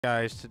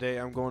Guys, today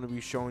I'm going to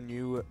be showing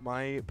you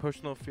my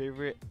personal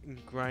favorite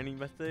grinding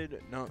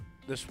method. Now,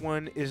 this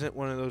one isn't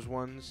one of those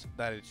ones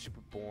that it's super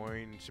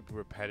boring and super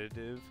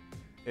repetitive.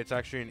 It's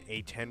actually an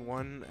A-10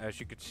 one, as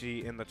you can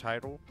see in the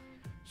title.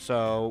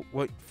 So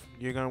what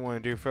you're gonna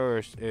want to do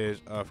first is,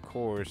 of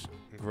course,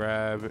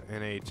 grab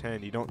an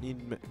A-10. You don't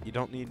need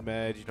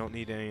meds. You don't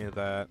need any of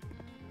that.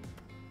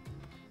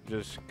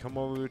 Just come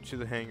over to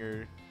the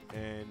hangar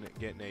and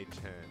get an A-10.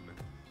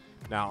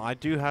 Now, I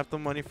do have the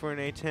money for an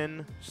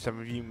A-10. Some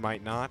of you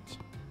might not.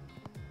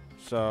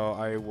 So,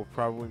 I will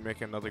probably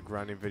make another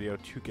grinding video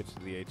to get to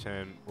the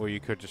A-10. Or you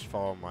could just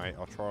follow my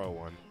Ultra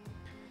one.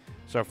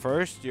 So,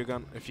 first,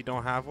 if you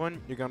don't have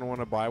one, you're going to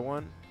want to buy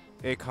one.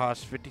 It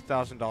costs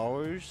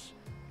 $50,000.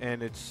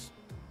 And it's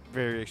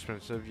very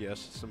expensive.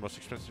 Yes, it's the most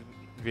expensive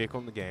vehicle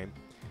in the game.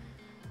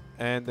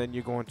 And then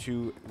you're going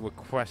to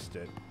request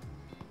it.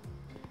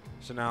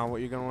 So, now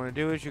what you're going to want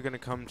to do is you're going to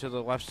come to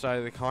the left side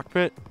of the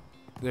cockpit.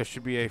 There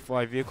should be a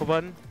fly vehicle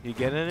button. You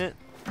get in it.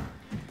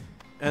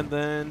 And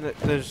then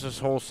there's this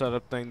whole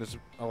setup thing. There's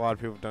a lot of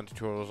people have done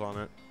tutorials on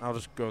it. I'll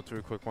just go through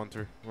a quick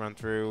run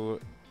through.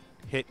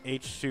 Hit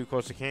H2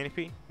 close to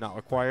canopy. Not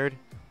required.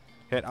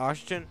 Hit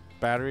oxygen,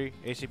 battery,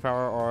 AC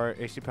power R,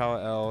 AC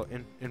power L,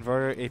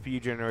 inverter, APU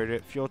generator,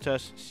 fuel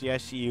test,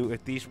 CICU.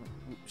 If these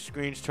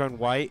screens turn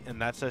white and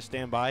that says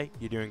standby,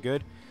 you're doing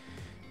good.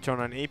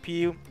 Turn on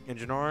APU,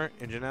 engine R,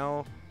 engine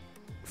L,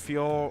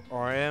 fuel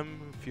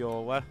RM,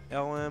 fuel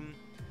LM,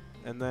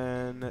 and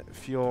then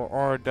fuel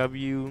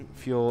RW,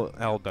 fuel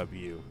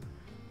LW.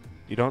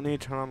 You don't need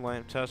to turn on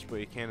lamp test, but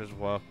you can as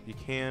well. You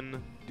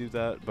can do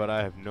that, but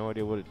I have no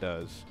idea what it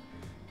does.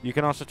 You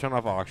can also turn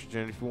off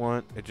oxygen if you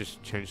want. It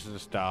just changes the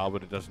style,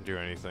 but it doesn't do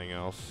anything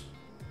else.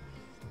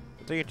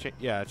 I think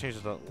it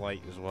changes the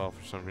light as well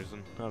for some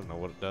reason. I don't know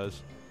what it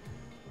does.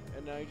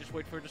 And now you just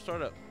wait for it to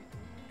start up.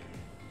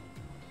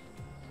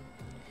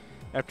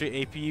 After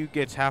APU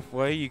gets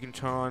halfway, you can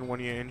turn on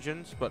one of your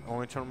engines, but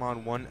only turn them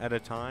on one at a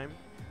time.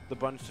 The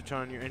buttons to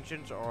turn on your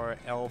engines are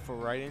L for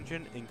right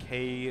engine and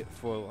K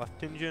for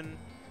left engine.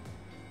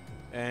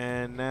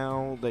 And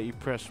now that you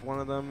press one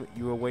of them,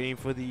 you are waiting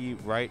for the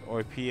right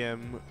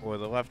RPM or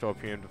the left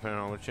RPM, depending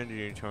on which engine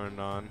you turned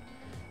on,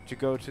 to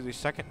go to the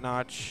second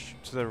notch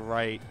to the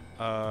right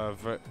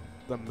of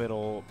the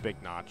middle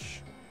big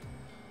notch.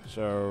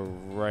 So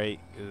right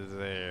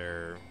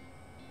there.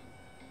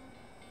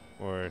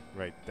 Or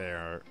right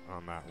there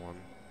on that one.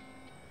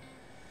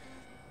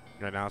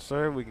 Right now,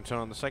 sir, we can turn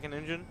on the second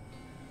engine.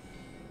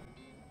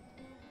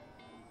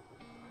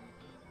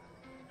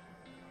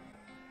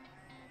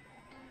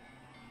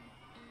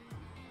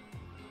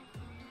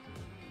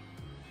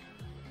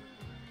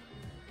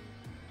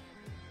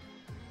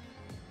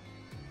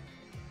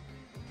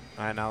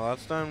 Alright, now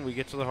that's done, we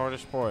get to the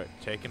hardest part,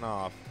 taking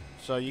off.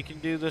 So you can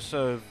do this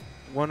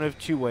one of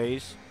two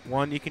ways.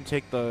 One, you can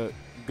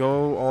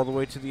go all the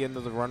way to the end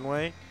of the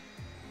runway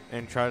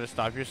and try to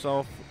stop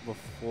yourself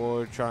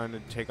before trying to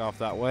take off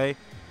that way.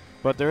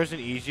 But there is an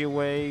easier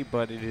way,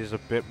 but it is a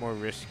bit more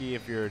risky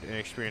if you're an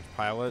inexperienced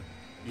pilot.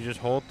 You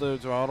just hold the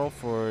throttle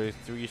for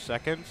 3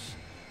 seconds,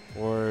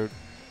 or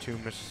 2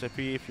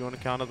 Mississippi if you want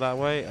to count it that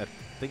way. I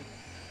think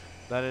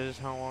that is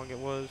how long it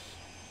was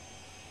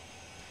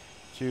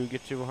to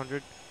get to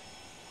 100.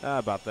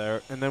 About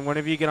there. And then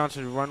whenever you get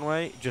onto the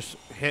runway, just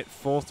hit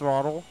full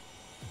throttle.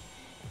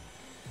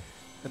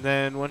 And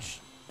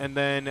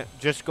then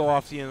just go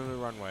off the end of the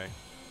runway.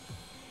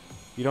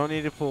 You don't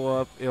need to pull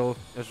up.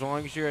 As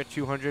long as you're at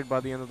 200 by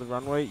the end of the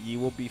runway, you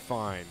will be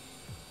fine.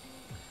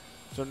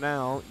 So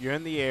now you're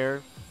in the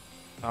air.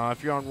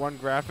 If you're on one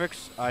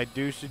graphics, I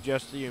do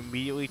suggest that you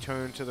immediately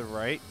turn to the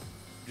right,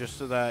 just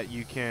so that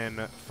you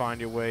can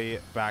find your way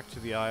back to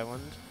the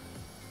island.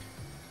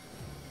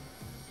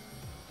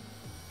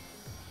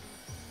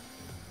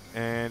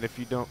 And if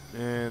you don't,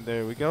 and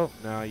there we go.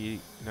 Now you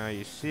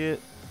see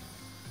it.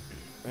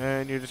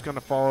 And you're just going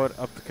to follow it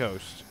up the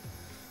coast,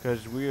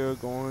 because we are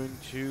going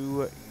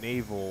to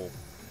naval.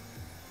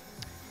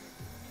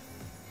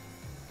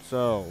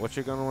 So what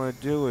you're going to want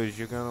to do is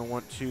you're going to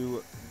want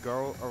to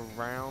go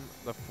around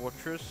the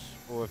fortress,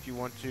 or if you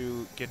want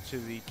to get to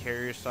the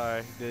carrier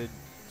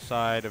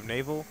side of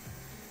naval,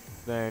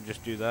 then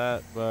just do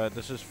that. But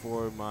this is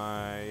for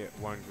my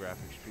one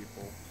graphics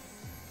people.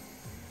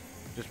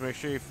 Just make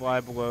sure you fly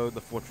below the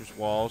fortress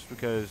walls,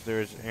 because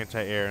there's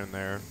anti-air in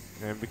there.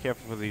 And be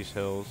careful for these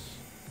hills.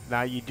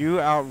 Now, you do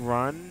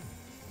outrun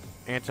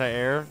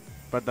anti-air,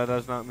 but that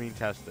does not mean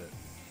test it.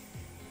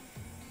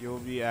 You'll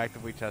be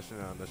actively testing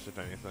on this, if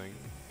anything.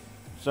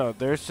 So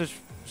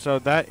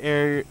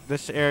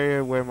this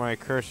area where my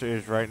cursor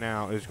is right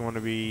now is going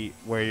to be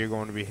where you're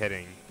going to be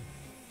hitting.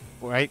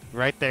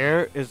 Right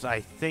there is,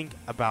 I think,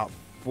 about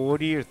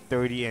 40 or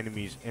 30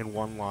 enemies in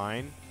one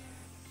line,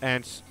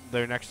 and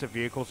they're next to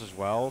vehicles as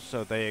well,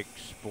 so they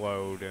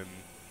explode and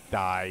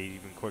die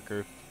even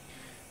quicker.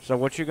 So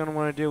what you're going to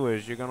want to do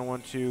is you're going to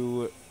want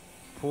to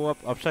pull up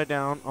upside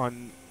down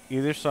on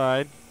either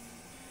side,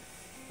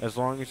 as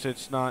long as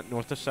it's not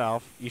north to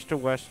south. East or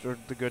west are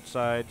the good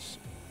sides,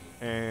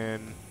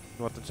 and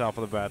north and south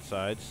are the bad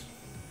sides.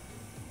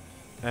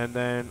 And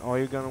then all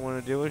you're going to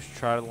want to do is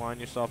try to line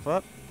yourself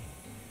up.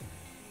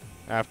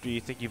 After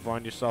you think you've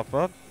lined yourself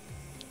up,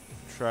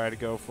 try to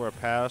go for a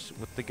pass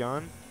with the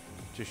gun.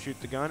 To shoot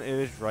the gun, it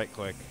is right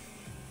click.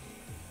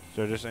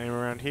 So just aim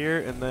around here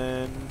and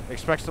then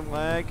expect some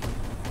lag.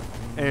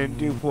 And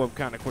do pull up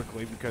kind of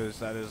quickly because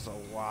that is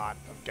a lot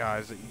of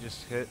guys that you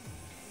just hit.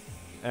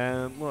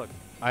 And look,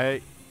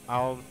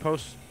 I'll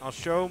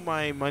show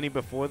my money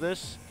before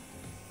this,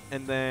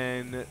 and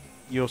then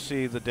you'll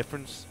see the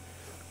difference.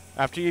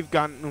 After you've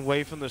gotten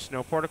away from the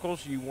snow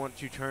particles, you want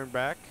to turn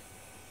back.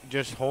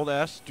 Just hold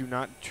S. Do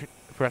not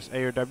press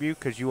A or W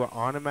because you are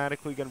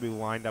automatically going to be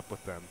lined up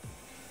with them.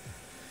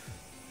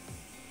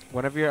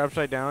 Whenever you're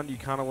upside down, you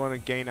kind of want to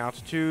gain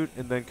altitude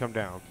and then come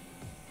down.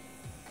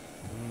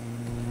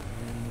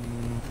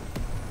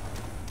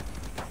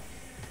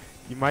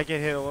 You might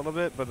get hit a little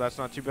bit, but that's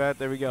not too bad.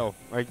 There we go.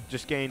 I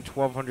just gained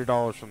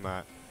 $1,200 from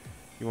that.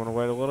 You want to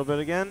wait a little bit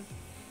again,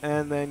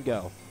 and then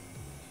go.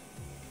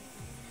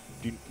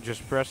 You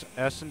just press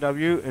S and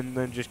W, and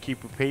then just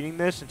keep repeating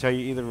this until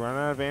you either run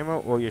out of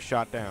ammo or you're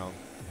shot down.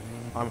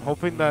 I'm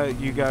hoping that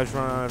you guys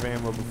run out of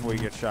ammo before you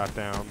get shot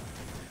down,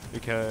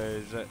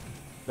 because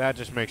that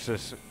just makes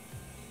this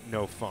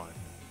no fun.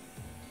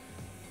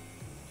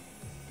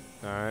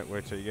 Alright,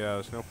 wait till you get out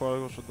of the snow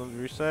particles for them to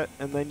reset,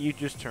 and then you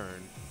just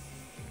turn.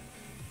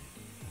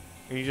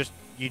 And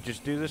you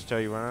just do this till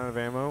you run out of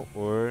ammo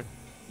or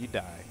you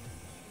die.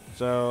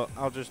 So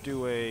I'll just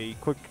do a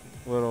quick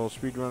little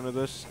speed run of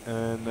this,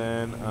 and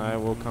then I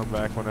will come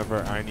back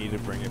whenever I need to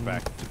bring it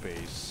back to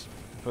base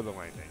for the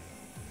landing.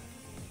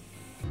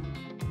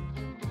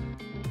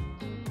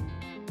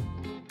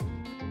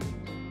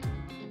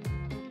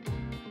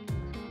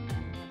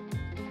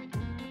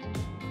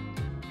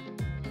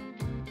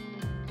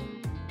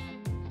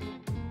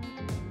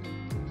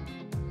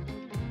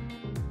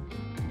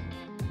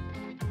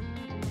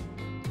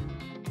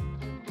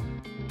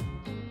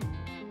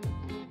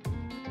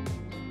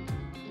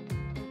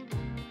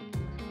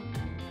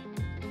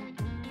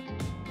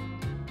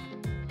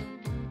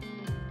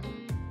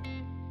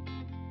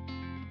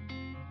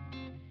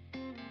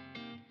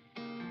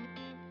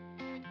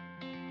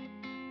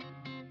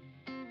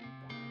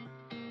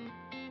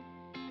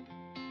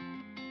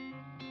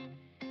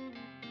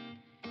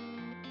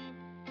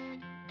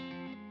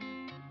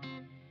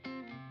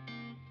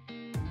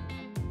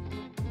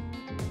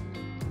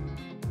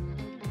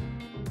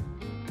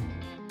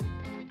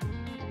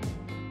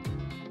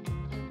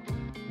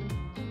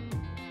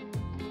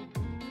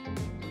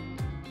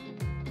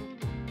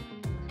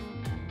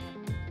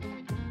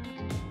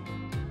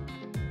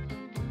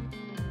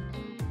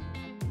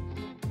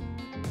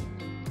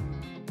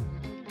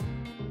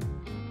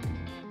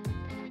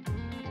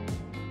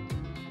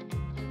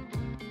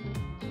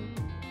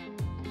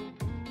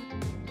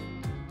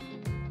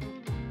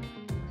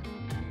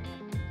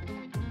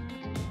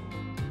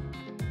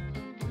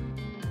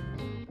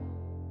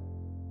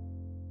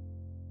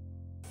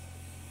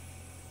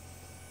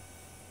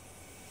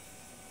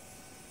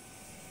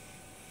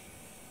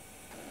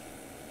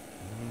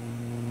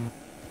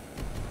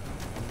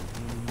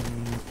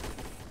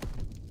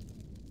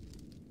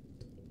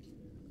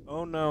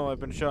 Oh no, I've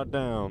been shot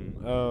down.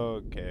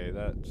 Okay,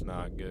 that's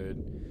not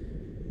good.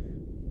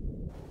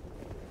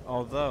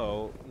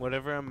 Although,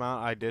 whatever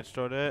amount I did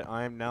start at,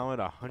 I am now at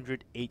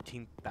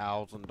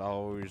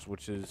 $118,000,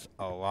 which is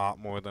a lot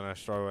more than I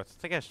started with.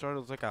 I think I started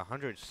with like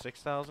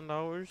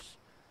 $106,000.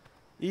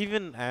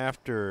 Even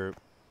after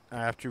I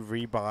have to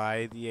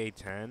rebuy the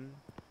A-10,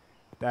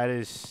 that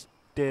is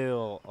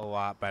still a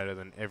lot better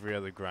than every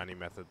other grinding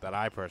method that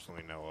I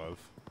personally know of.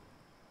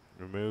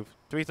 Remove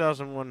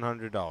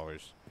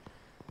 $3,100.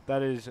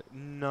 That is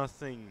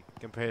nothing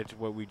compared to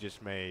what we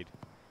just made.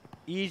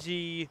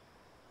 Easy,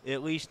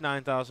 at least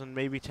 $9,000,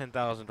 maybe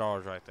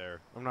 $10,000 right there.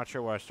 I'm not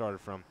sure where I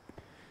started from.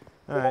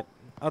 Alright,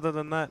 other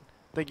than that,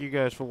 thank you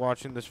guys for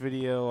watching this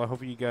video. I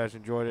hope you guys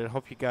enjoyed it. I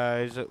hope you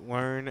guys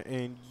learn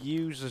and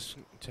use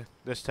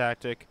this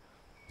tactic.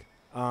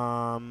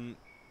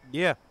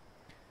 Yeah.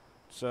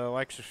 So,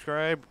 like,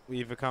 subscribe,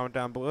 leave a comment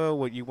down below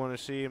what you want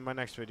to see in my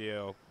next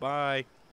video. Bye.